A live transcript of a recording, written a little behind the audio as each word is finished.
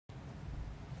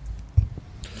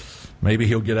Maybe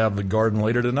he'll get out of the garden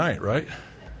later tonight, right?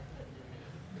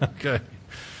 Okay.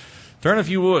 Turn, if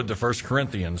you would, to 1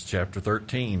 Corinthians chapter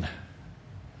 13.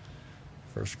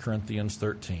 1 Corinthians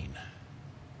 13.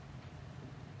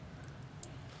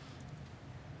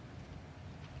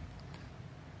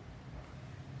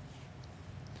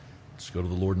 Let's go to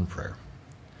the Lord in prayer.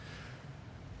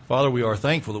 Father, we are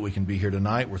thankful that we can be here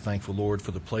tonight. We're thankful, Lord,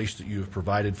 for the place that you have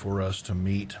provided for us to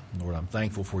meet. Lord, I'm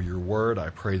thankful for your word. I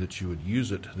pray that you would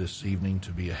use it this evening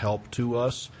to be a help to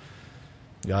us.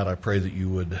 God, I pray that you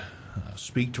would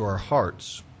speak to our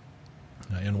hearts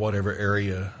in whatever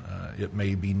area it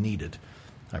may be needed.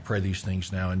 I pray these things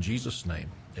now in Jesus'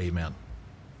 name. Amen.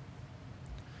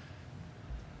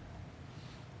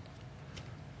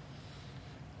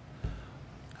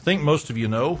 I think most of you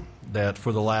know that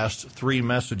for the last three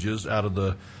messages out of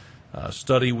the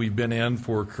study we've been in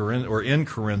in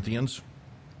Corinthians,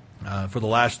 for the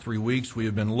last 3 weeks we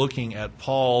have been looking at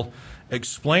Paul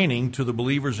explaining to the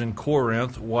believers in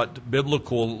Corinth what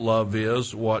biblical love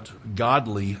is, what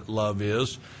godly love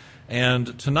is.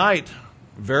 And tonight,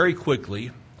 very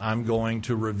quickly, I'm going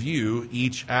to review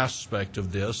each aspect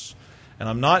of this. And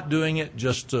I'm not doing it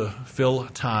just to fill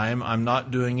time. I'm not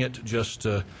doing it just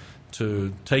to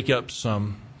take up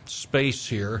some space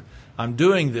here. I'm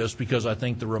doing this because I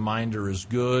think the reminder is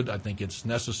good. I think it's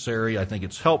necessary. I think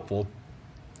it's helpful.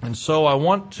 And so I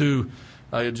want to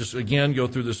just again go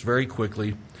through this very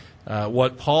quickly.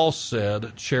 What Paul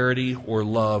said charity or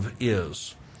love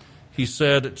is. He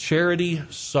said, charity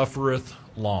suffereth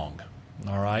long.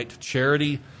 All right?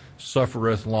 Charity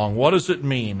suffereth long. What does it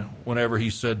mean whenever he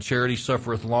said charity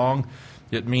suffereth long?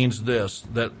 It means this,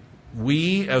 that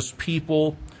we as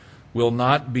people will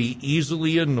not be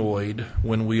easily annoyed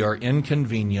when we are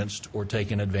inconvenienced or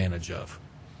taken advantage of.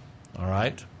 All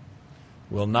right?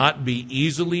 Will not be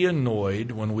easily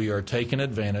annoyed when we are taken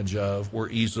advantage of or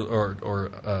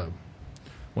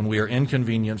when we are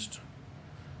inconvenienced.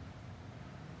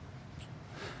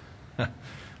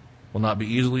 Will not be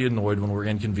easily annoyed when we're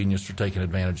inconvenienced or taken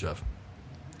advantage of.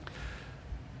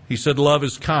 He said love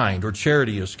is kind, or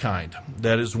charity is kind.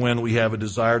 That is when we have a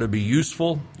desire to be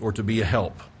useful or to be a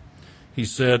help. He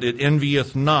said it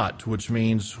envieth not, which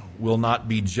means will not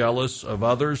be jealous of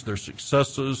others, their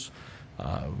successes.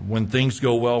 When things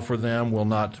go well for them, will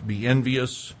not be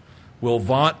envious. Will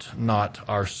vaunt not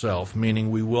ourselves, meaning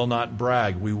we will not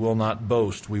brag, we will not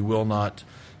boast, we will not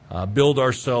build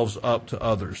ourselves up to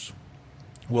others.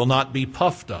 Will not be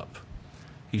puffed up.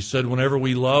 He said whenever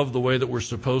we love the way that we're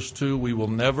supposed to, we will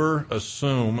never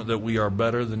assume that we are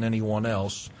better than anyone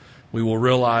else. We will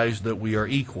realize that we are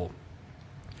equal.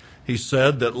 He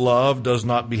said that love does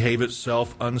not behave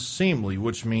itself unseemly,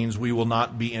 which means we will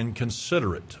not be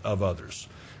inconsiderate of others.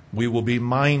 We will be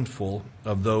mindful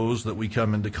of those that we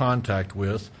come into contact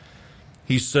with.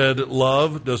 He said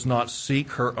love does not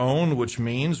seek her own, which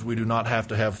means we do not have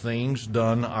to have things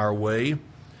done our way.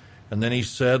 And then he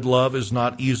said love is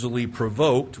not easily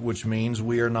provoked, which means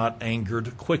we are not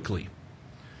angered quickly.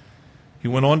 He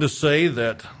went on to say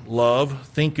that love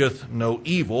thinketh no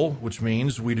evil, which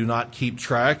means we do not keep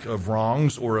track of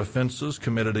wrongs or offenses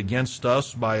committed against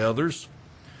us by others.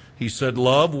 He said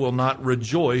love will not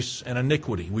rejoice in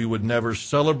iniquity. We would never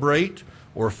celebrate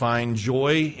or find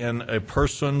joy in a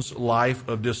person's life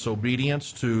of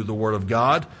disobedience to the Word of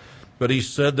God. But he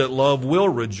said that love will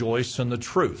rejoice in the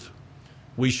truth.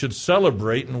 We should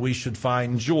celebrate and we should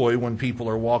find joy when people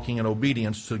are walking in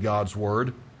obedience to God's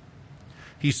Word.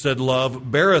 He said,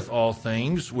 love beareth all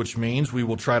things, which means we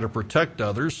will try to protect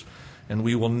others, and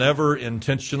we will never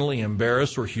intentionally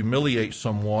embarrass or humiliate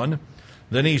someone.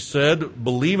 Then he said,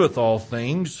 believeth all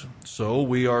things, so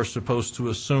we are supposed to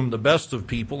assume the best of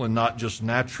people and not just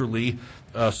naturally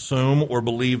assume or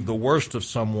believe the worst of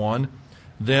someone.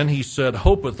 Then he said,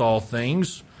 hopeth all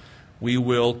things. We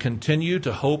will continue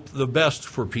to hope the best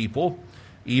for people,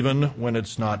 even when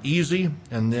it's not easy.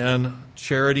 And then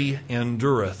charity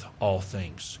endureth all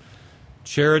things.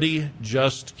 Charity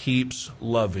just keeps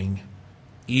loving,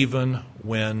 even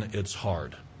when it's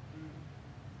hard.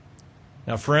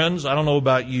 Now, friends, I don't know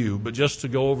about you, but just to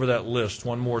go over that list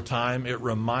one more time, it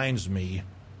reminds me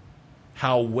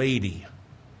how weighty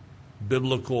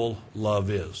biblical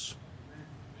love is.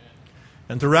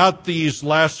 And throughout these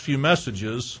last few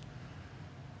messages,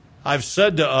 I've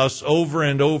said to us over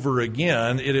and over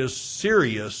again, it is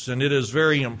serious and it is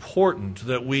very important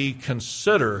that we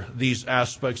consider these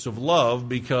aspects of love,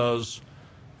 because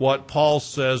what Paul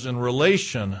says in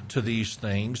relation to these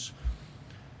things.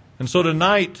 And so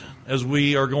tonight, as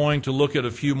we are going to look at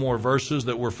a few more verses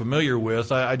that we're familiar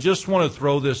with, I just want to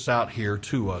throw this out here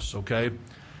to us, okay?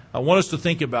 I want us to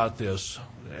think about this.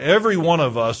 every one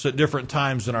of us at different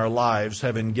times in our lives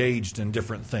have engaged in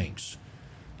different things.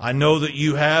 I know that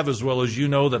you have, as well as you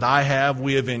know that I have.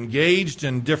 We have engaged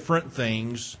in different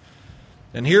things.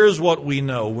 And here's what we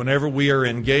know. Whenever we are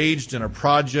engaged in a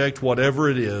project, whatever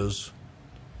it is,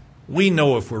 we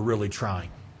know if we're really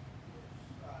trying.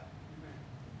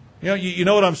 You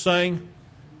know what I'm saying?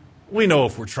 We know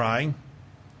if we're trying.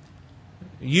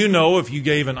 You know if you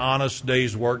gave an honest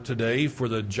day's work today for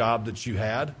the job that you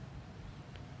had.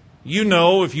 You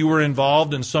know if you were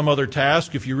involved in some other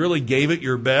task, if you really gave it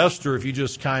your best, or if you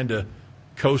just kind of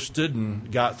coasted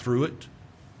and got through it.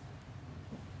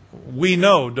 We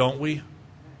know, don't we?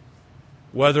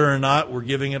 Whether or not we're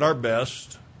giving it our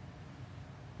best,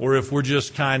 or if we're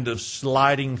just kind of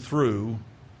sliding through,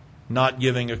 not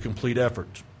giving a complete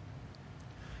effort.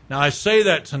 Now, I say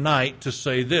that tonight to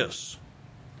say this.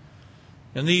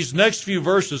 In these next few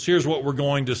verses, here's what we're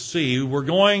going to see. We're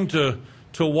going to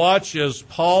watch as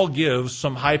Paul gives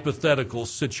some hypothetical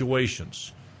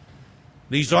situations.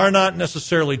 These are not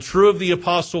necessarily true of the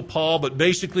Apostle Paul, but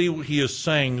basically he is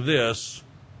saying this: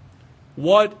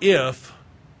 what if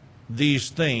these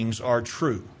things are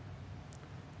true?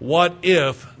 What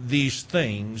if these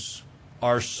things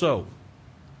are so?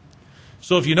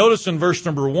 So if you notice in verse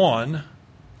number 1,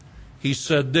 he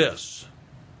said this: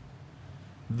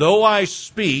 though I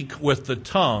speak with the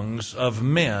tongues of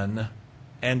men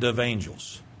and of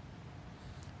angels.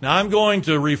 Now I'm going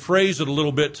to rephrase it a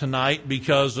little bit tonight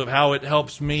because of how it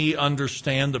helps me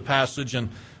understand the passage and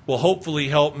will hopefully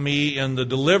help me in the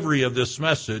delivery of this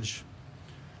message.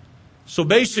 So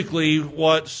basically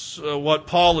what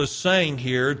Paul is saying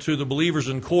here to the believers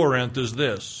in Corinth is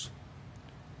this: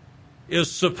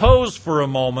 is suppose for a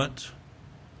moment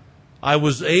I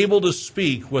was able to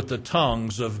speak with the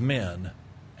tongues of men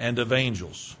and of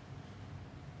angels.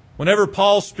 Whenever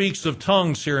Paul speaks of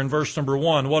tongues here in verse number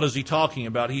 1, what is he talking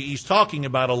about? He's talking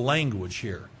about a language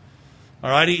here. All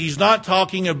right, he's not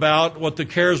talking about what the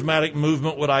charismatic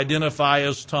movement would identify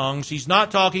as tongues. He's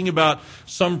not talking about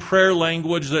some prayer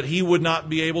language that he would not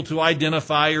be able to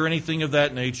identify or anything of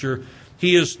that nature.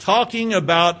 He is talking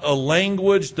about a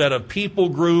language that a people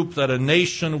group, that a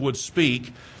nation would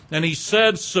speak. And he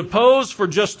said, suppose for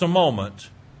just a moment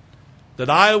that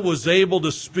I was able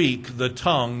to speak the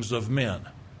tongues of men.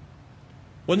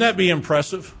 Wouldn't that be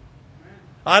impressive?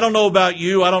 I don't know about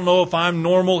you. I don't know if I'm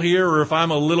normal here or if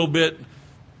I'm a little bit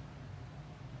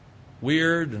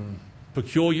weird and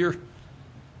peculiar.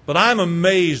 But I'm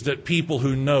amazed at people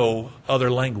who know other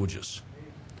languages.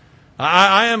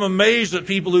 I am amazed at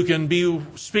people who can be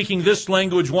speaking this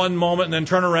language one moment and then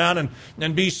turn around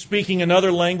and be speaking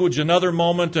another language another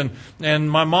moment.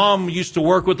 And my mom used to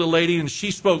work with a lady and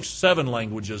she spoke 7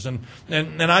 languages. And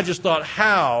I just thought,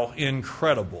 how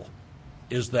incredible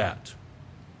is that?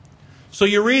 So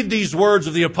you read these words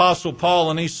of the Apostle Paul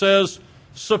and he says,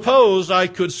 suppose I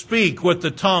could speak with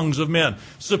the tongues of men.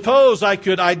 Suppose I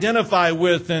could identify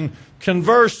with and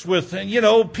converse with,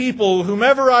 people,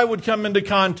 whomever I would come into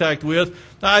contact with.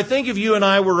 I think if you and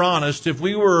I were honest, if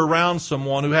we were around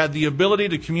someone who had the ability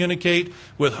to communicate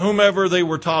with whomever they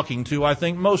were talking to, I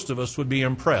think most of us would be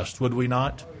impressed, would we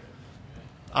not?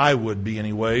 I would be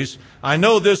anyways. I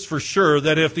know this for sure,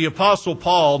 that if the Apostle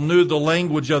Paul knew the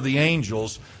language of the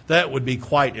angels, that would be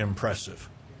quite impressive.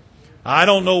 I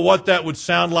don't know what that would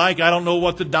sound like. I don't know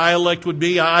what the dialect would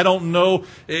be. I don't know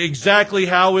exactly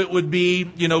how it would be,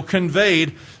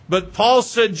 conveyed. But Paul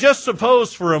said, just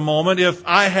suppose for a moment if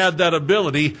I had that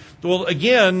ability. Well,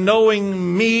 again,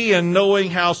 knowing me and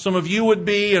knowing how some of you would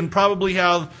be and probably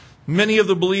how many of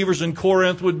the believers in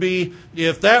Corinth would be,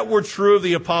 if that were true of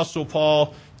the Apostle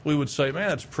Paul, we would say, man,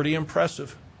 that's pretty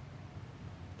impressive.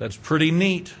 That's pretty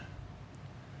neat.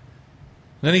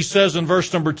 Then he says in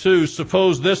verse number 2,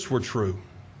 suppose this were true.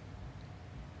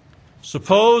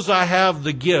 Suppose I have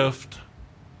the gift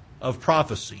of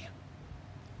prophecy.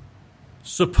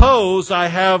 Suppose I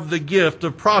have the gift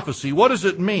of prophecy. What does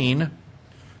it mean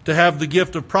to have the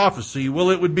gift of prophecy?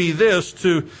 Well, it would be this,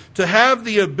 to have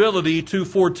the ability to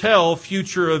foretell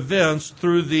future events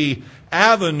through the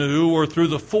avenue or through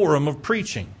the forum of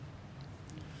preaching.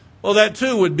 Well, that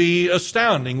too would be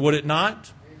astounding, would it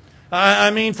not?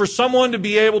 I mean, for someone to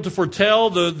be able to foretell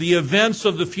the events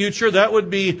of the future, that would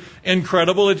be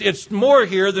incredible. It's more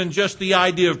here than just the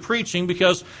idea of preaching,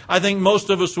 because I think most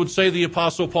of us would say the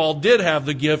Apostle Paul did have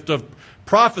the gift of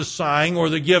prophesying or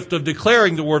the gift of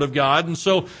declaring the Word of God. And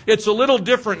so it's a little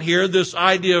different here, this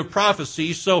idea of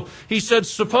prophecy. So he said,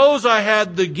 suppose I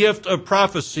had the gift of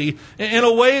prophecy in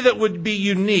a way that would be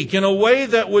unique, in a way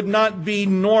that would not be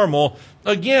normal.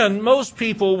 Again, most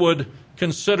people would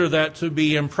consider that to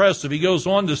be impressive. He goes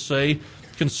on to say,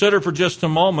 consider for just a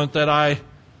moment that I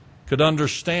could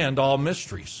understand all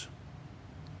mysteries.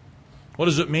 What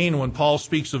does it mean when Paul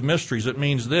speaks of mysteries? It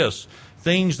means this: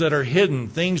 things that are hidden,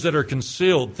 things that are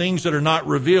concealed, things that are not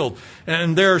revealed.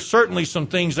 And there are certainly some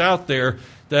things out there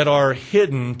that are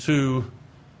hidden to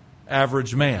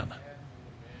average man.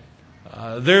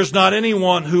 There's not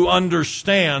anyone who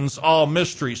understands all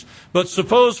mysteries. But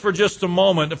suppose for just a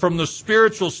moment, from the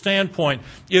spiritual standpoint,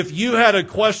 if you had a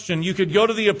question, you could go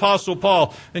to the Apostle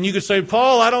Paul and you could say,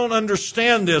 Paul, I don't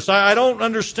understand this. I don't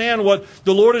understand what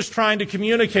the Lord is trying to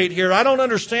communicate here. I don't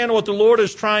understand what the Lord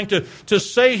is trying to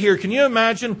say here. Can you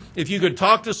imagine if you could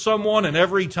talk to someone and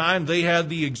every time they had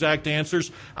the exact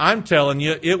answers? I'm telling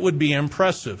you, it would be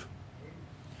impressive.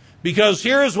 Because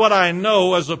here's what I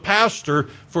know as a pastor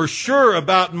for sure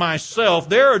about myself.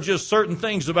 There are just certain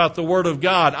things about the Word of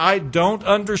God I don't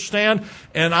understand,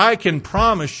 and I can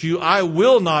promise you I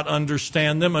will not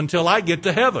understand them until I get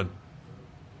to heaven.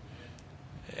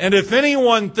 And if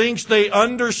anyone thinks they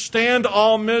understand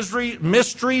all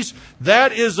mysteries,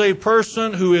 that is a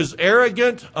person who is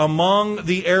arrogant among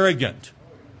the arrogant.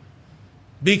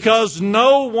 Because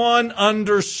no one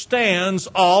understands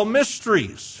all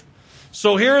mysteries.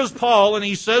 So here is Paul, and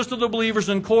he says to the believers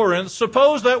in Corinth,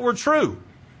 suppose that were true.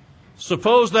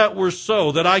 Suppose that were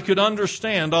so, that I could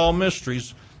understand all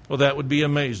mysteries. Well, that would be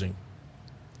amazing.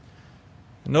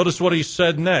 Notice what he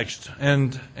said next,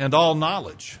 and all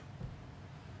knowledge.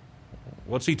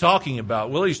 What's he talking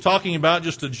about? Well, he's talking about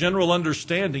just a general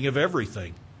understanding of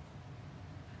everything.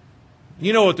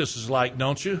 You know what this is like,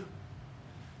 don't you?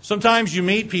 Sometimes you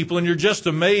meet people and you're just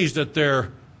amazed at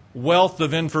their wealth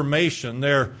of information,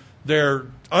 their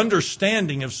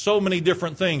understanding of so many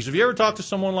different things. Have you ever talked to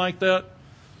someone like that?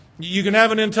 You can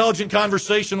have an intelligent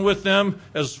conversation with them,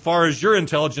 as far as your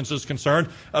intelligence is concerned,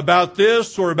 about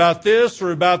this or about this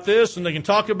or about this, and they can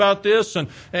talk about this, and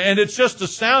it's just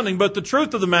astounding. But the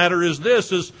truth of the matter is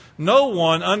this, is no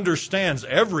one understands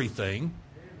everything.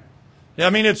 I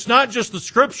mean, it's not just the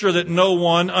Scripture that no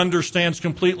one understands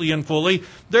completely and fully.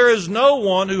 There is no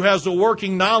one who has a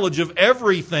working knowledge of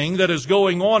everything that is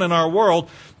going on in our world.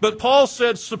 But Paul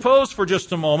said, suppose for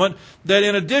just a moment that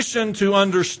in addition to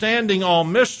understanding all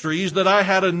mysteries, that I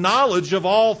had a knowledge of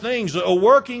all things, a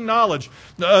working knowledge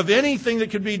of anything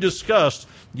that could be discussed.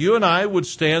 You and I would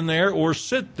stand there or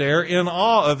sit there in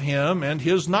awe of him and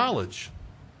his knowledge.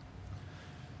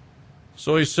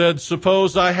 So he said,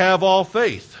 suppose I have all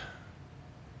faith,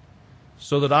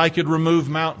 so that I could remove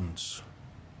mountains.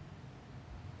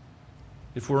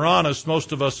 If we're honest,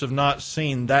 most of us have not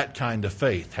seen that kind of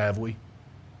faith, have we?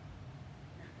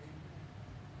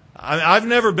 I've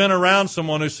never been around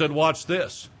someone who said, watch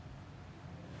this.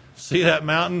 See that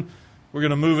mountain? We're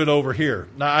going to move it over here.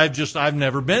 Now, I've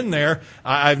never been there.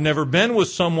 I've never been with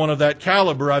someone of that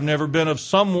caliber. I've never been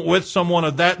with someone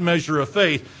of that measure of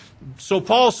faith. So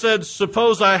Paul said,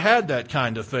 suppose I had that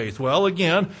kind of faith. Well,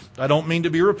 again, I don't mean to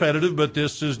be repetitive, but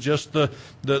this is just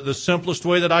the simplest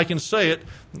way that I can say it.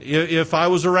 If I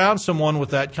was around someone with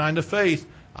that kind of faith,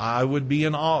 I would be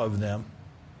in awe of them.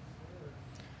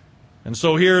 And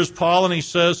so here's Paul, and he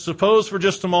says, suppose for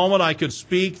just a moment I could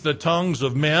speak the tongues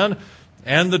of men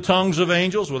and the tongues of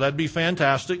angels. Well, that'd be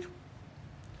fantastic.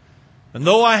 And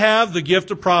though I have the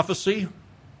gift of prophecy,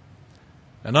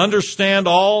 and understand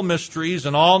all mysteries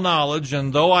and all knowledge,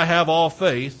 and though I have all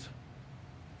faith,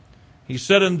 he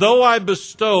said, and though I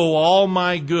bestow all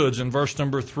my goods, in verse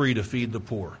number 3, to feed the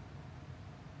poor.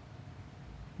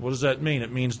 What does that mean?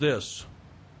 It means this.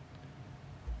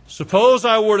 Suppose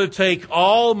I were to take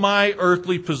all my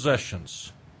earthly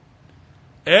possessions,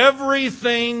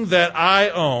 everything that I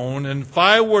own, and if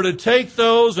I were to take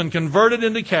those and convert it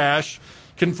into cash,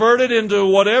 convert it into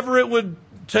whatever it would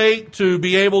take to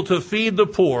be able to feed the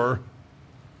poor,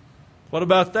 what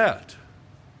about that?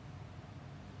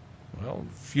 Well,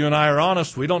 if you and I are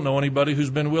honest, we don't know anybody who's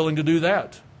been willing to do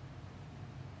that.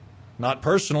 Not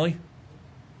personally.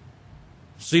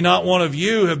 See, not one of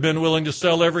you have been willing to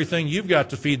sell everything you've got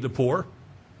to feed the poor.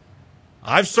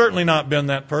 I've certainly not been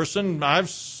that person. I've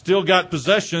still got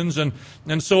possessions. And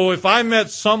so if I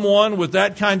met someone with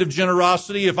that kind of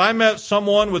generosity, if I met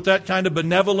someone with that kind of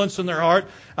benevolence in their heart,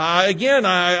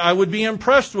 I would be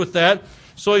impressed with that.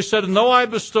 So he said, and though I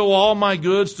bestow all my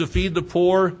goods to feed the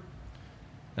poor,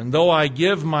 and though I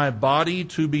give my body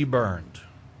to be burned.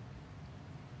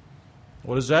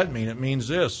 What does that mean? It means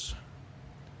this.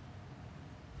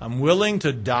 I'm willing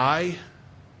to die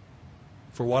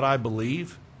for what I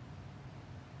believe.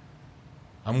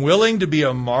 I'm willing to be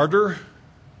a martyr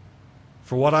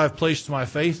for what I've placed my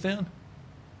faith in.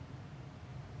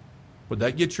 Would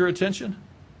that get your attention?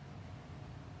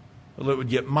 Well, it would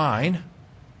get mine.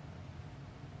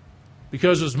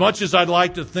 Because as much as I'd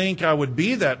like to think I would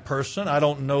be that person, I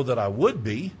don't know that I would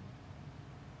be.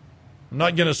 I'm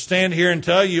not going to stand here and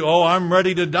tell you, oh, I'm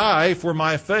ready to die for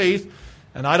my faith.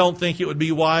 And I don't think it would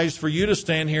be wise for you to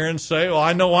stand here and say, oh,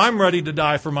 I know I'm ready to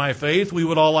die for my faith. We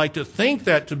would all like to think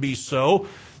that to be so.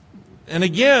 And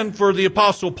again, for the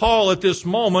Apostle Paul at this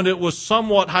moment, it was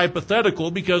somewhat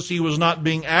hypothetical because he was not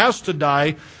being asked to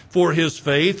die for his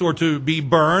faith or to be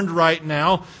burned right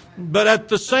now. But at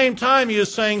the same time, he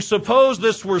is saying, suppose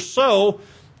this were so,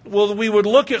 well, we would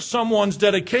look at someone's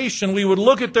dedication, we would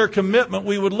look at their commitment,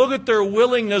 we would look at their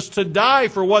willingness to die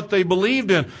for what they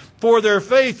believed in, for their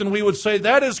faith, and we would say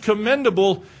that is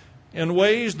commendable in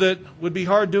ways that would be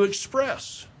hard to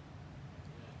express.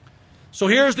 So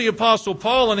here's the Apostle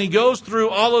Paul, and he goes through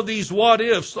all of these what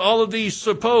ifs, all of these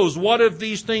suppose, what if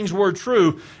these things were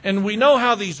true, and we know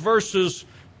how these verses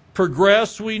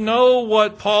progress. We know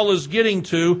what Paul is getting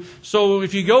to. So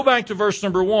if you go back to verse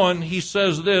number 1, he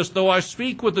says this, though I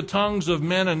speak with the tongues of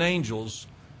men and angels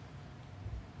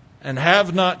and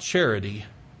have not charity,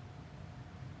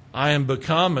 I am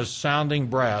become as sounding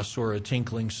brass or a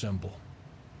tinkling cymbal.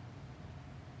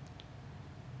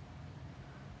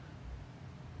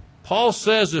 Paul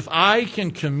says if I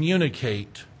can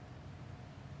communicate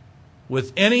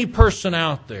with any person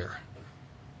out there,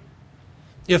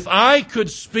 if I could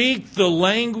speak the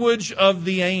language of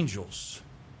the angels,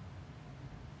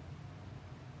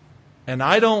 and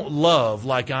I don't love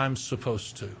like I'm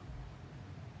supposed to,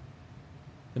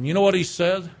 and you know what he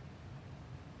said?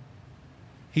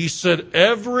 He said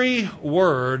every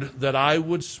word that I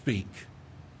would speak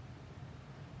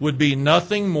would be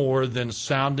nothing more than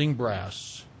sounding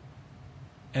brass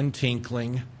and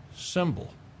tinkling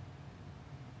cymbal.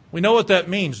 We know what that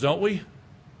means, don't we?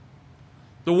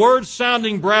 The word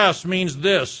sounding brass means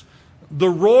this, the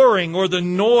roaring or the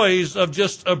noise of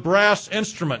just a brass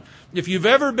instrument. If you've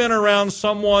ever been around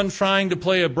someone trying to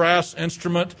play a brass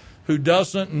instrument who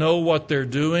doesn't know what they're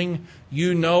doing,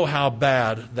 you know how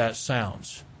bad that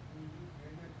sounds.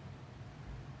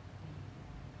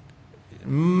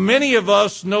 Many of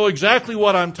us know exactly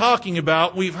what I'm talking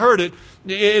about. We've heard it.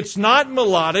 It's not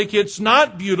melodic. It's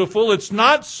not beautiful. It's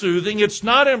not soothing. It's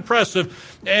not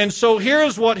impressive. And so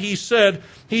here's what he said.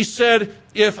 He said,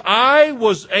 if I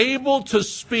was able to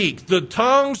speak the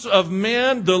tongues of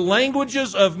men, the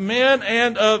languages of men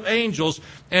and of angels,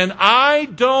 and I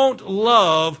don't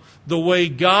love the way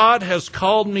God has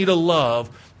called me to love,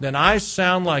 then I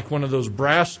sound like one of those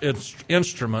brass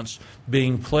instruments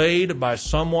being played by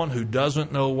someone who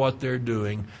doesn't know what they're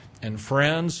doing. And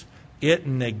friends, it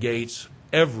negates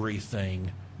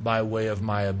everything by way of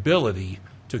my ability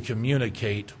to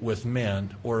communicate with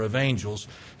men or of angels.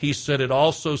 He said it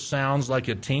also sounds like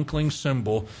a tinkling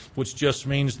cymbal, which just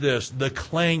means this, the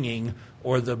clanging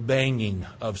or the banging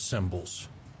of cymbals.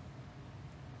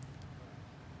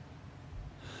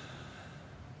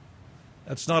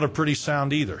 That's not a pretty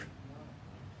sound either.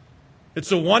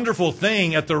 It's a wonderful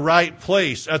thing at the right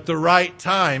place, at the right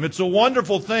time. It's a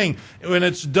wonderful thing when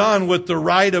it's done with the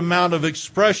right amount of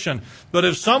expression. But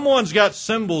if someone's got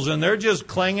cymbals and they're just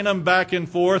clanging them back and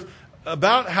forth,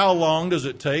 about how long does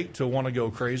it take to want to go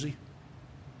crazy?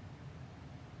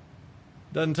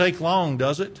 Doesn't take long,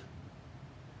 does it?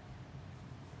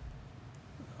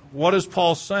 What is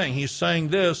Paul saying? He's saying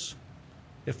this,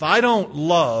 if I don't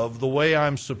love the way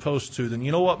I'm supposed to, then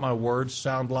you know what my words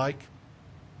sound like?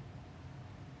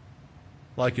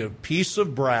 Like a piece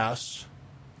of brass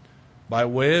by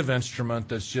way of instrument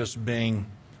that's just being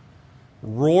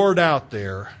roared out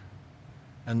there,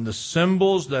 and the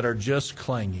cymbals that are just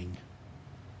clanging.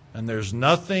 And there's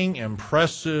nothing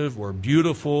impressive or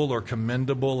beautiful or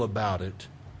commendable about it.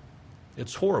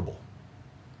 It's horrible.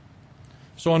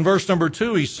 So in verse number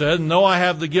 2 he said, and though I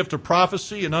have the gift of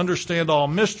prophecy and understand all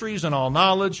mysteries and all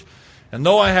knowledge, and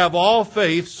though I have all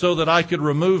faith so that I could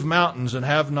remove mountains and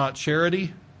have not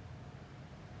charity,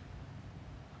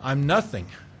 I'm nothing.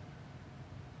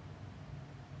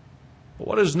 But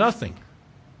what is nothing?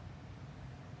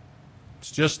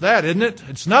 It's just that, isn't it?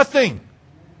 It's nothing.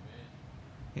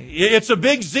 It's a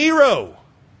big zero.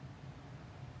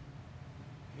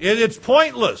 It's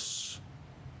pointless.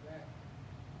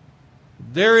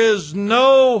 There is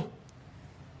no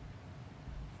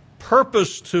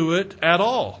purpose to it at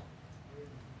all.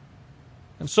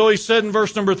 And so he said in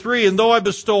verse number 3, and though I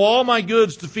bestow all my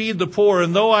goods to feed the poor,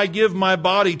 and though I give my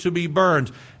body to be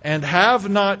burned, and have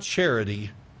not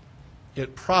charity,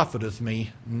 it profiteth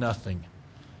me nothing.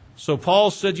 So Paul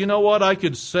said, you know what? I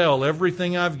could sell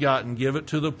everything I've got and give it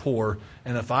to the poor.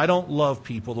 And if I don't love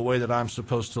people the way that I'm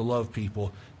supposed to love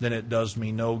people, then it does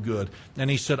me no good.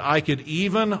 And he said, I could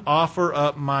even offer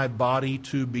up my body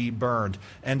to be burned.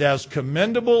 And as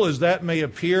commendable as that may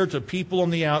appear to people on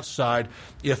the outside,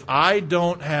 if I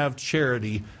don't have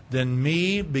charity, then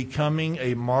me becoming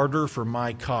a martyr for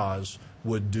my cause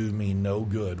would do me no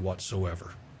good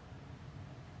whatsoever.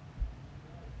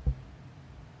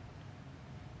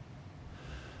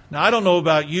 Now, I don't know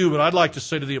about you, but I'd like to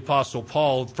say to the Apostle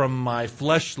Paul, from my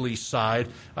fleshly side,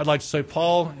 I'd like to say,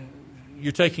 Paul,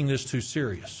 you're taking this too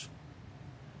serious.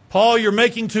 Paul, you're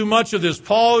making too much of this.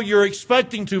 Paul, you're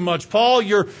expecting too much. Paul,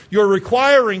 you're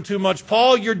requiring too much.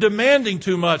 Paul, you're demanding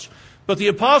too much. But the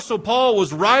Apostle Paul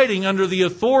was writing under the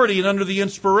authority and under the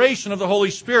inspiration of the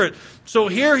Holy Spirit. So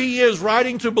here he is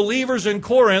writing to believers in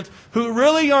Corinth who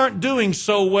really aren't doing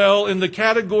so well in the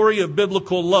category of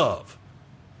biblical love.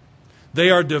 They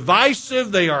are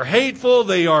divisive, they are hateful,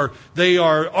 they are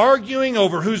arguing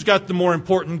over who's got the more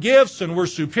important gifts, and we're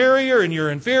superior and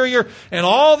you're inferior, and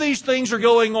all these things are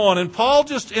going on. And Paul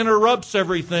just interrupts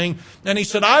everything, and he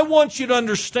said, I want you to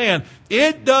understand,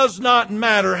 it does not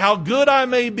matter how good I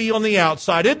may be on the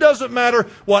outside. It doesn't matter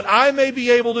what I may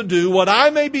be able to do, what I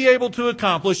may be able to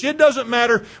accomplish. It doesn't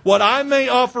matter what I may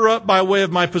offer up by way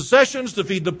of my possessions to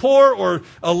feed the poor or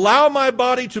allow my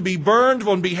body to be burned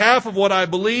on behalf of what I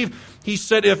believe. He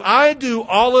said, if I do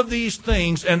all of these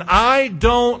things and I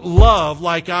don't love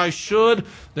like I should,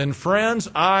 then friends,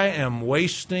 I am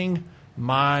wasting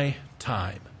my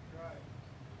time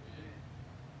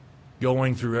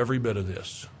going through every bit of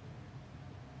this.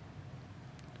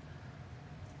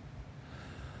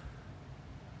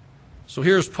 So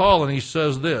here's Paul, and he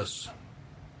says this.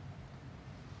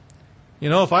 You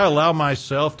know, if I allow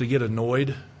myself to get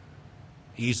annoyed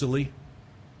easily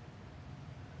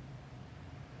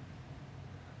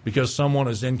because someone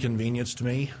has inconvenienced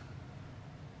me,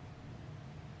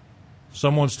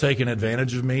 someone's taken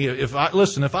advantage of me, if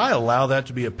I allow that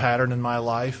to be a pattern in my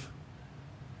life,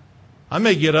 I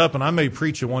may get up and I may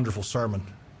preach a wonderful sermon.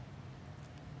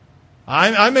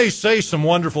 I may say some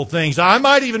wonderful things. I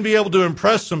might even be able to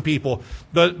impress some people.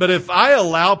 But if I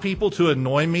allow people to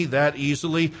annoy me that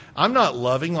easily, I'm not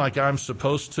loving like I'm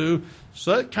supposed to.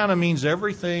 So that kind of means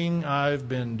everything I've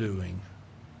been doing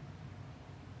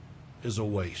is a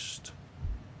waste.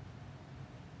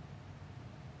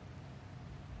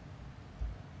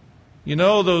 You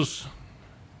know those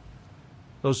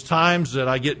times that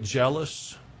I get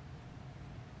jealous?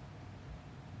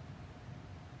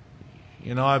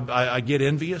 You know, I get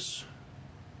envious.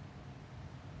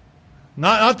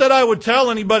 Not that I would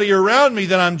tell anybody around me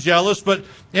that I'm jealous, but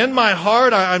in my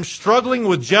heart I'm struggling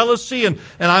with jealousy, and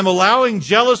I'm allowing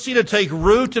jealousy to take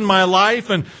root in my life,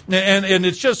 and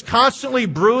it's just constantly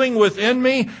brewing within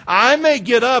me. I may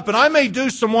get up and I may do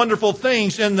some wonderful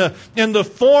things in the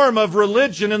form of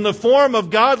religion, in the form of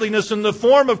godliness, in the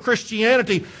form of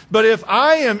Christianity. But if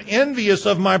I am envious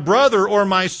of my brother or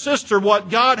my sister, what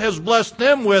God has blessed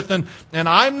them with, and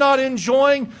I'm not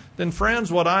enjoying, then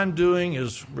friends, what I'm doing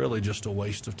is really just a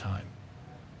waste of time.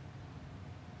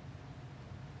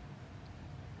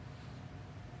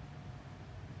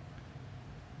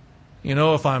 You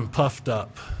know, if I'm puffed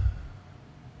up,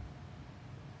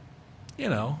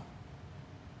 I'm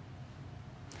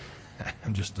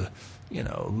just a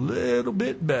little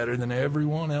bit better than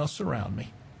everyone else around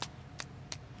me.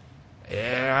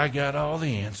 Yeah, I got all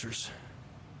the answers.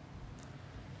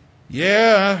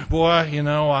 Yeah, boy,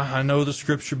 I know the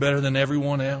Scripture better than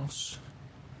everyone else.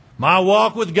 My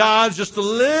walk with God's just a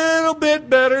little bit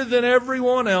better than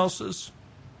everyone else's.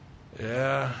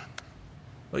 Yeah,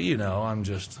 but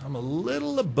I'm a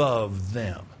little above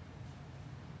them.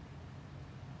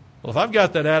 Well, if I've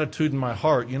got that attitude in my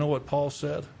heart, you know what Paul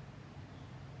said?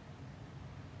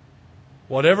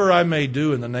 Whatever I may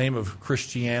do in the name of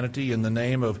Christianity, in the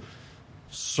name of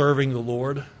serving the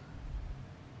Lord,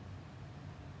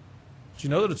 do you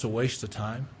know that it's a waste of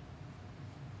time?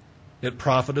 It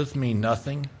profiteth me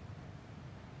nothing.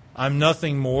 I'm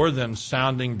nothing more than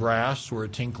sounding brass or a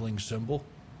tinkling cymbal.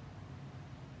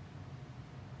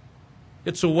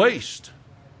 It's a waste.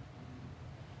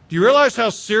 Do you realize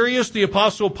how serious the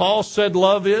Apostle Paul said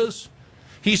love is?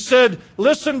 He said,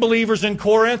 listen, believers in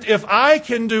Corinth, if I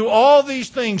can do all these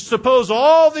things, suppose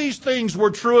all these things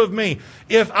were true of me,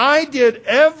 if I did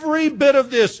every bit of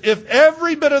this, if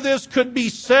every bit of this could be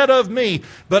said of me,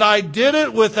 but I did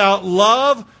it without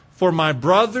love for my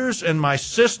brothers and my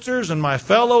sisters and my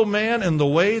fellow man in the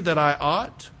way that I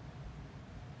ought,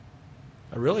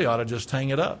 I really ought to just hang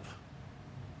it up.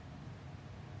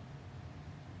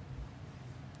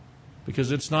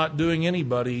 because it's not doing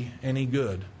anybody any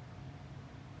good.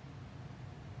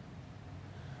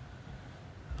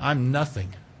 I'm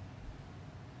nothing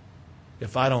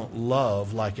if I don't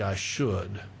love like I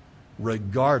should,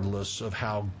 regardless of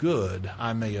how good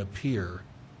I may appear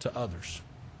to others.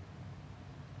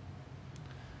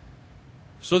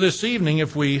 So this evening,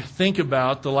 if we think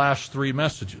about the last three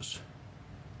messages,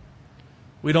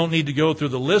 we don't need to go through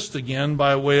the list again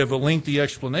by way of a lengthy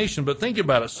explanation, but think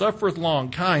about it. Suffereth long,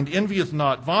 kind, envieth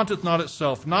not, vaunteth not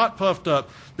itself, not puffed up,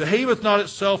 behaveth not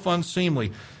itself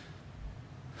unseemly,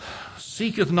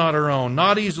 seeketh not her own,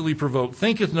 not easily provoked,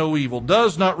 thinketh no evil,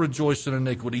 does not rejoice in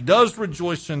iniquity, does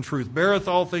rejoice in truth, beareth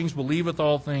all things, believeth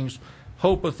all things,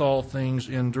 hopeth all things,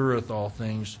 endureth all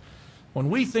things. When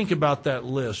we think about that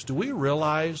list, do we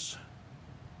realize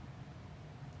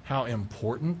how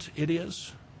important it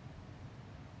is?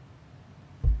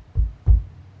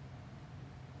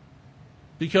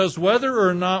 Because whether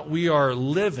or not we are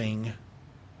living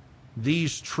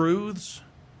these truths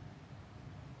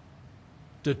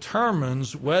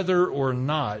determines whether or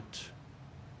not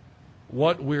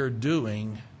what we're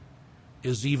doing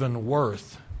is even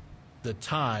worth the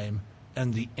time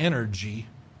and the energy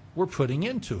we're putting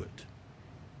into it.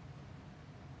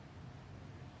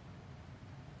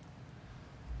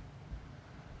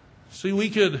 See,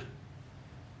 we could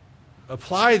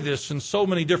apply this in so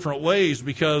many different ways,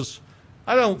 because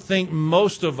I don't think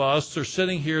most of us are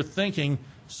sitting here thinking,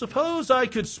 suppose I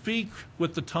could speak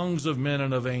with the tongues of men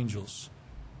and of angels.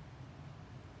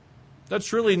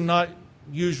 That's really not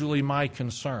usually my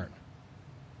concern.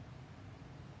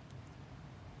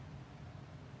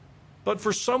 But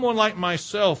for someone like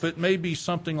myself, it may be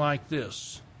something like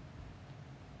this.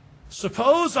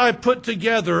 Suppose I put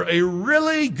together a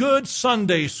really good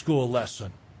Sunday school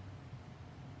lesson.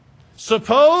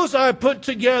 Suppose I put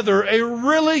together a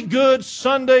really good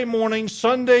Sunday morning,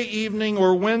 Sunday evening,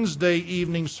 or Wednesday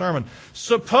evening sermon.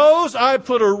 Suppose I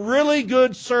put a really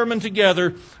good sermon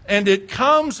together and it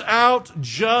comes out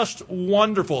just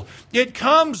wonderful. It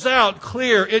comes out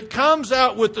clear. It comes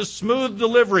out with a smooth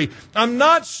delivery. I'm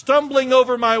not stumbling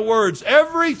over my words.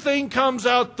 Everything comes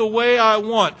out the way I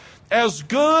want. As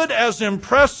good, as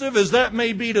impressive as that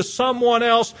may be to someone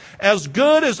else, as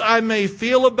good as I may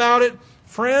feel about it,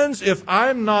 friends, if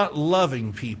I'm not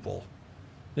loving people,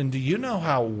 then do you know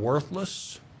how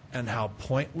worthless and how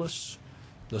pointless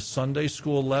the Sunday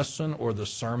school lesson or the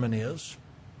sermon is?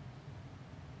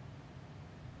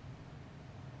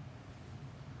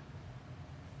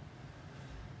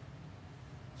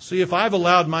 See, if I've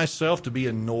allowed myself to be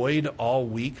annoyed all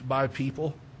week by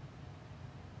people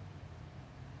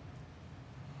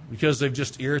because they've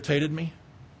just irritated me,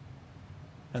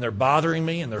 and they're bothering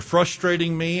me, and they're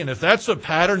frustrating me, and if that's a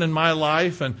pattern in my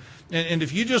life, and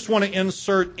if you just want to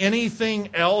insert anything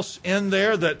else in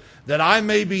there that I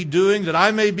may be doing, that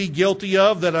I may be guilty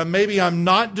of, that maybe I'm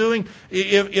not doing,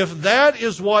 if that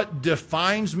is what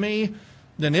defines me,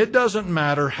 then it doesn't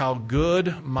matter how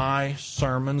good my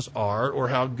sermons are or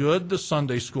how good the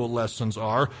Sunday school lessons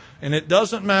are, and it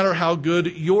doesn't matter how good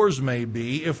yours may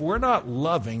be. If we're not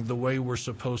loving the way we're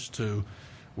supposed to,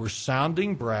 we're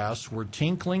sounding brass, we're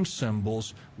tinkling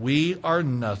cymbals, we are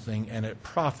nothing, and it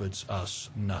profits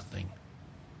us nothing.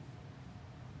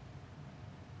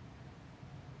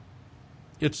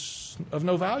 It's of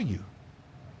no value.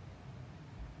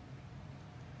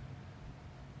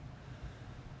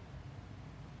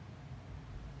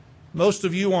 Most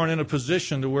of you aren't in a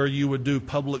position to where you would do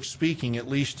public speaking, at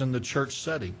least in the church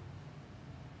setting.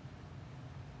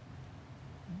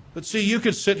 But see, you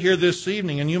could sit here this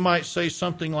evening and you might say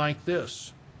something like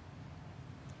this.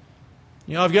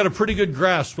 You know, I've got a pretty good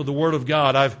grasp of the Word of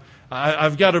God.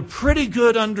 I've got a pretty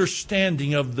good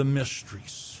understanding of the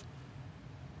mysteries.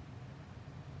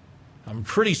 I'm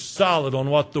pretty solid on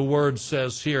what the Word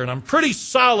says here, and I'm pretty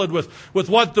solid with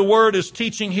what the Word is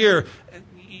teaching here.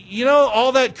 You know,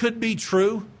 all that could be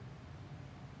true.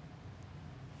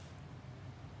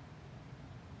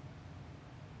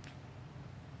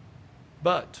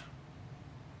 But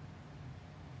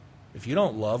if you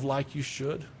don't love like you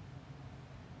should,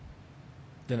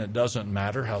 then it doesn't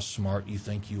matter how smart you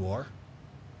think you are.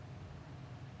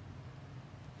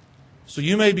 So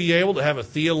you may be able to have a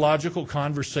theological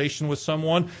conversation with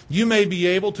someone. You may be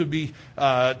able to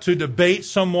debate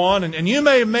someone, and you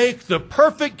may make the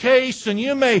perfect case, and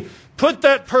you may put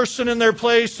that person in their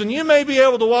place, and you may be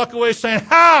able to walk away saying,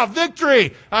 "Ha,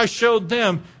 victory! I showed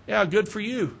them." Yeah, good for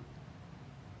you.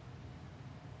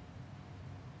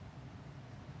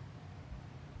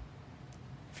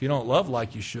 If you don't love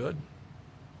like you should,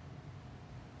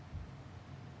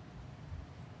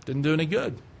 didn't do any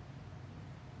good.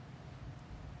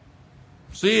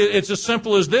 See, it's as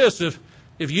simple as this. If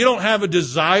you don't have a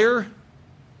desire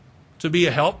to be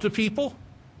a help to people,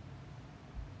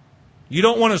 you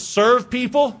don't want to serve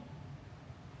people,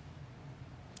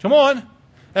 come on.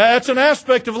 That's an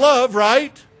aspect of love,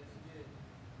 right?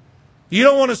 You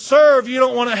don't want to serve, you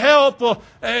don't want to help,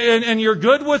 and you're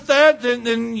good with that,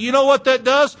 then you know what that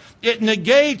does? It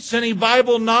negates any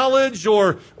Bible knowledge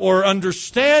or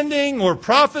understanding or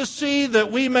prophecy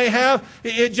that we may have.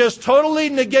 It just totally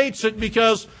negates it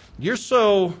because you're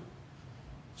so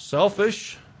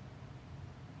selfish.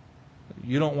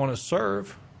 You don't want to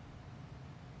serve.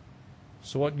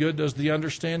 So what good does the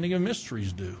understanding of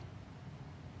mysteries do?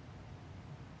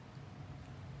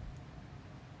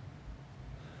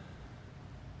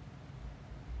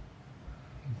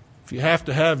 If you have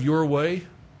to have your way,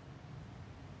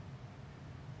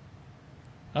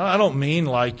 I don't mean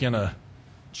like in a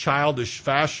childish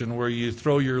fashion where you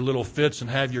throw your little fits and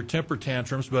have your temper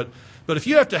tantrums, but if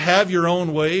you have to have your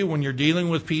own way when you're dealing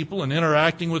with people and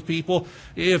interacting with people,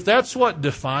 if that's what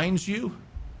defines you,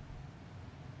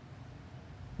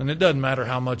 then it doesn't matter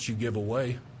how much you give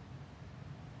away.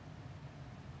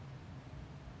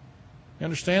 You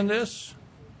understand this?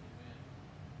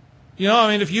 You know,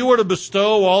 I mean, if you were to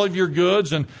bestow all of your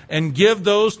goods and give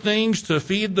those things to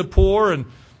feed the poor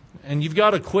and you've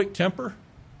got a quick temper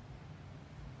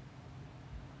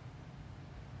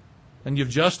and you've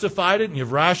justified it and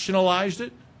you've rationalized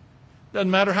it,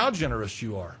 doesn't matter how generous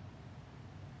you are.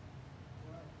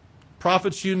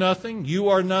 Profits you nothing, you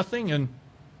are nothing, and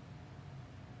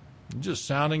just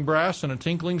sounding brass and a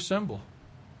tinkling cymbal.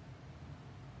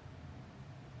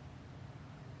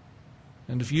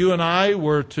 And if you and I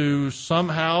were to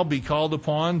somehow be called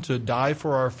upon to die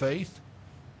for our faith,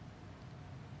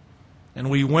 and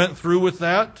we went through with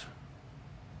that,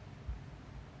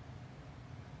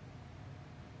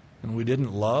 and we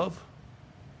didn't love,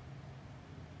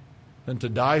 then to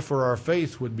die for our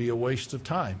faith would be a waste of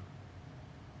time.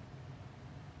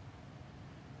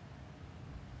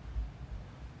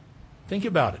 Think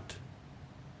about it.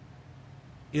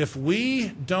 If we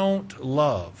don't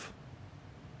love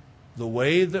the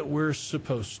way that we're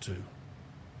supposed to,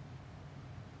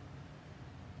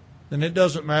 then it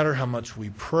doesn't matter how much we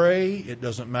pray, it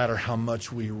doesn't matter how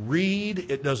much we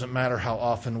read, it doesn't matter how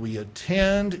often we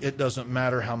attend, it doesn't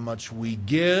matter how much we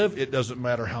give, it doesn't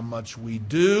matter how much we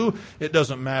do, it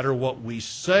doesn't matter what we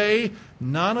say.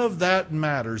 None of that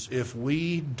matters if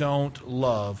we don't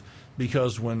love,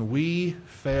 because when we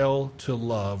fail to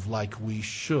love like we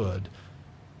should,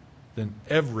 then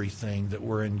everything that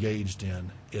we're engaged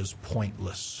in is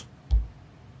pointless.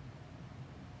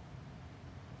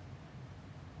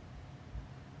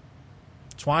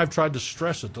 That's why I've tried to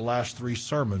stress it the last 3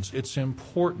 sermons. It's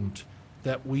important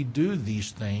that we do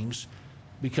these things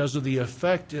because of the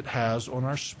effect it has on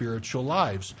our spiritual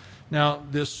lives. Now,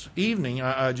 this evening,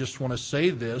 I just want to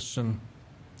say this, and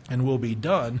we'll be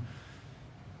done.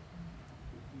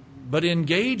 But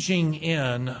engaging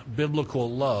in biblical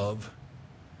love,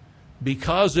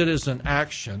 because it is an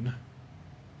action,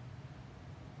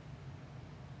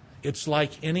 it's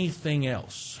like anything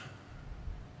else.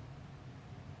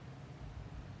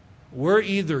 We're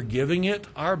either giving it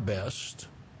our best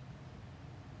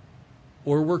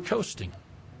or we're coasting.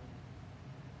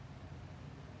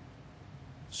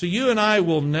 So you and I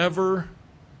will never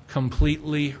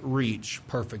completely reach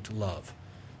perfect love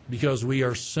because we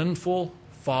are sinful,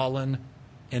 fallen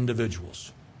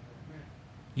individuals.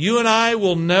 You and I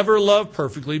will never love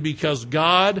perfectly because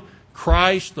God,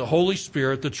 Christ, the Holy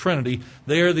Spirit, the Trinity,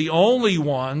 they are the only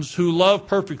ones who love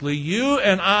perfectly. You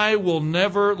and I will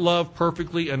never love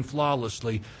perfectly and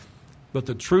flawlessly. But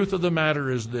the truth of the matter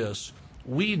is this: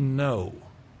 we know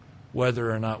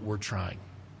whether or not we're trying.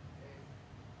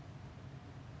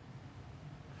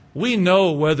 We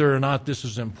know whether or not this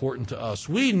is important to us.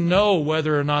 We know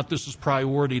whether or not this is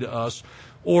priority to us,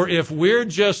 or if we're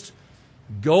just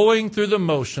going through the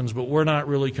motions, but we're not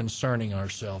really concerning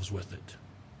ourselves with it.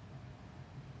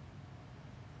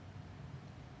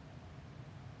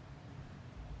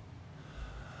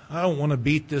 I don't want to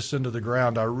beat this into the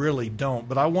ground. I really don't.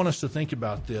 But I want us to think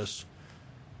about this.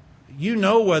 You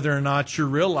know whether or not you're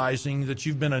realizing that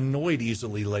you've been annoyed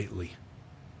easily lately.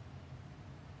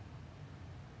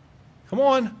 Come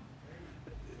on.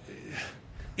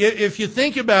 If you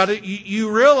think about it, you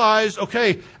realize,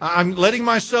 okay, I'm letting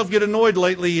myself get annoyed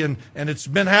lately, and it's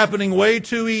been happening way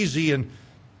too easy. And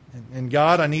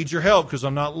God, I need your help because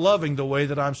I'm not loving the way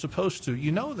that I'm supposed to.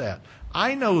 You know that.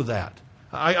 I know that.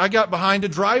 I got behind a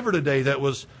driver today that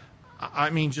was,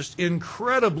 just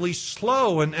incredibly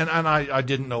slow. And I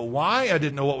didn't know why. I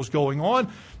didn't know what was going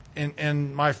on.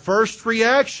 And my first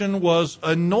reaction was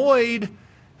annoyed.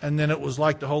 And then it was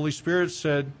like the Holy Spirit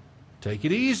said, take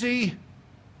it easy.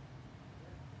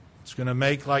 It's going to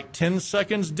make like 10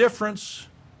 seconds difference.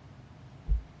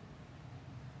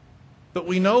 But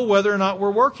we know whether or not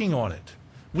we're working on it.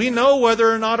 We know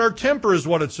whether or not our temper is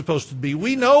what it's supposed to be.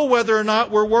 We know whether or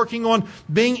not we're working on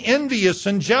being envious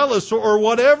and jealous or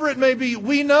whatever it may be.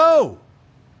 We know.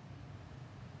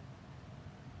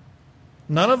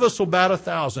 None of us will bat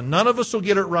 1,000. None of us will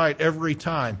get it right every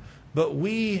time. But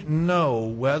we know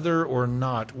whether or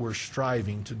not we're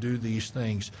striving to do these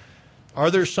things.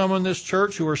 Are there some in this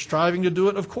church who are striving to do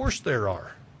it? Of course there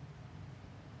are.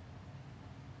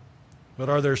 But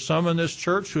are there some in this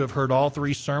church who have heard all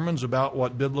 3 sermons about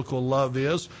what biblical love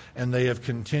is, and they have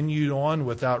continued on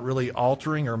without really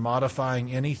altering or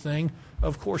modifying anything?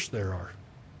 Of course there are.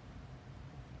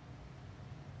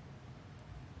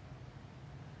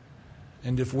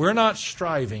 And if we're not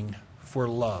striving for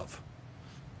love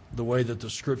the way that the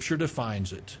Scripture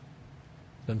defines it,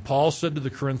 then Paul said to the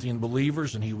Corinthian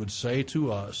believers, and he would say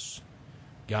to us,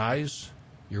 guys,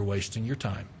 you're wasting your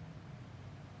time.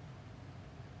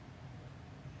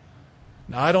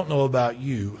 Now, I don't know about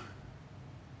you,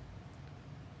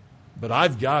 but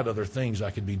I've got other things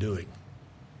I could be doing.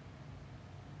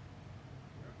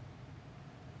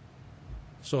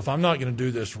 So if I'm not going to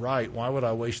do this right, why would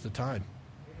I waste the time?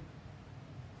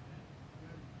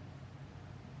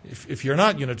 If you're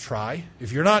not going to try,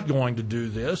 if you're not going to do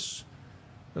this,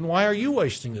 then why are you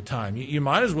wasting the time? You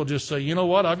might as well just say, you know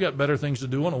what, I've got better things to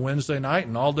do on a Wednesday night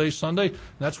and all day Sunday.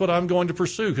 That's what I'm going to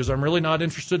pursue because I'm really not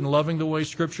interested in loving the way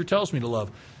Scripture tells me to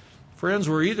love. Friends,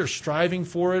 we're either striving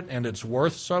for it and it's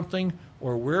worth something,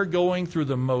 or we're going through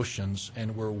the motions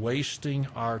and we're wasting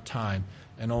our time.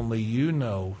 And only you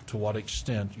know to what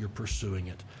extent you're pursuing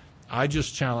it. I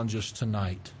just challenge us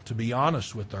tonight to be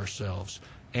honest with ourselves.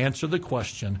 Answer the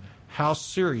question, how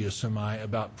serious am I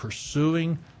about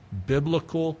pursuing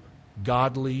biblical,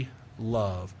 godly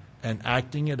love and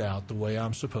acting it out the way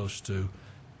I'm supposed to?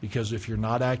 Because if you're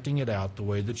not acting it out the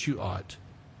way that you ought,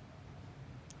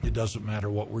 it doesn't matter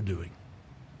what we're doing.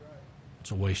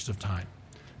 It's a waste of time.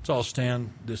 Let's all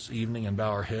stand this evening and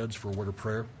bow our heads for a word of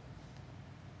prayer.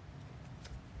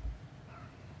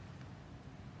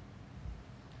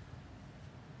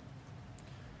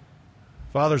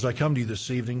 Fathers, I come to you this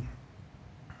evening.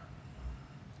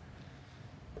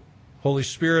 Holy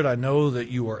Spirit, I know that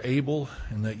you are able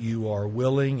and that you are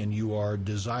willing and you are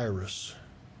desirous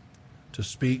to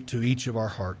speak to each of our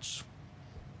hearts.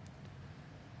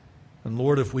 And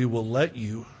Lord, if we will let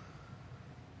you,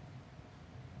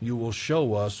 you will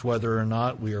show us whether or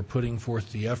not we are putting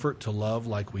forth the effort to love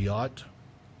like we ought.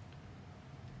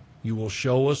 You will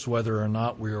show us whether or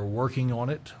not we are working on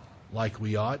it like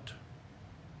we ought.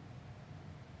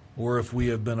 Or if we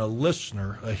have been a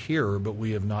listener, a hearer, but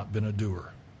we have not been a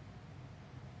doer.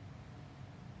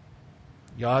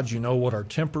 God, you know what our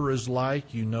temper is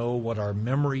like. You know what our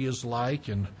memory is like.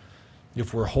 And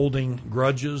if we're holding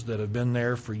grudges that have been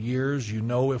there for years, you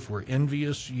know if we're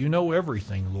envious. You know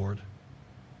everything, Lord.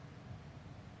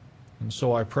 And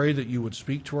so I pray that you would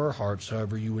speak to our hearts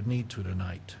however you would need to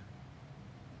tonight.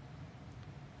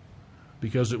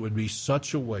 Because it would be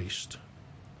such a waste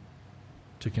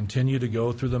to continue to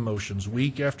go through the motions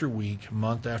week after week,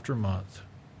 month after month,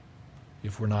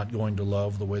 if we're not going to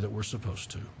love the way that we're supposed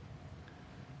to.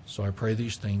 So I pray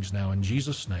these things now in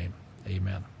Jesus' name.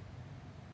 Amen.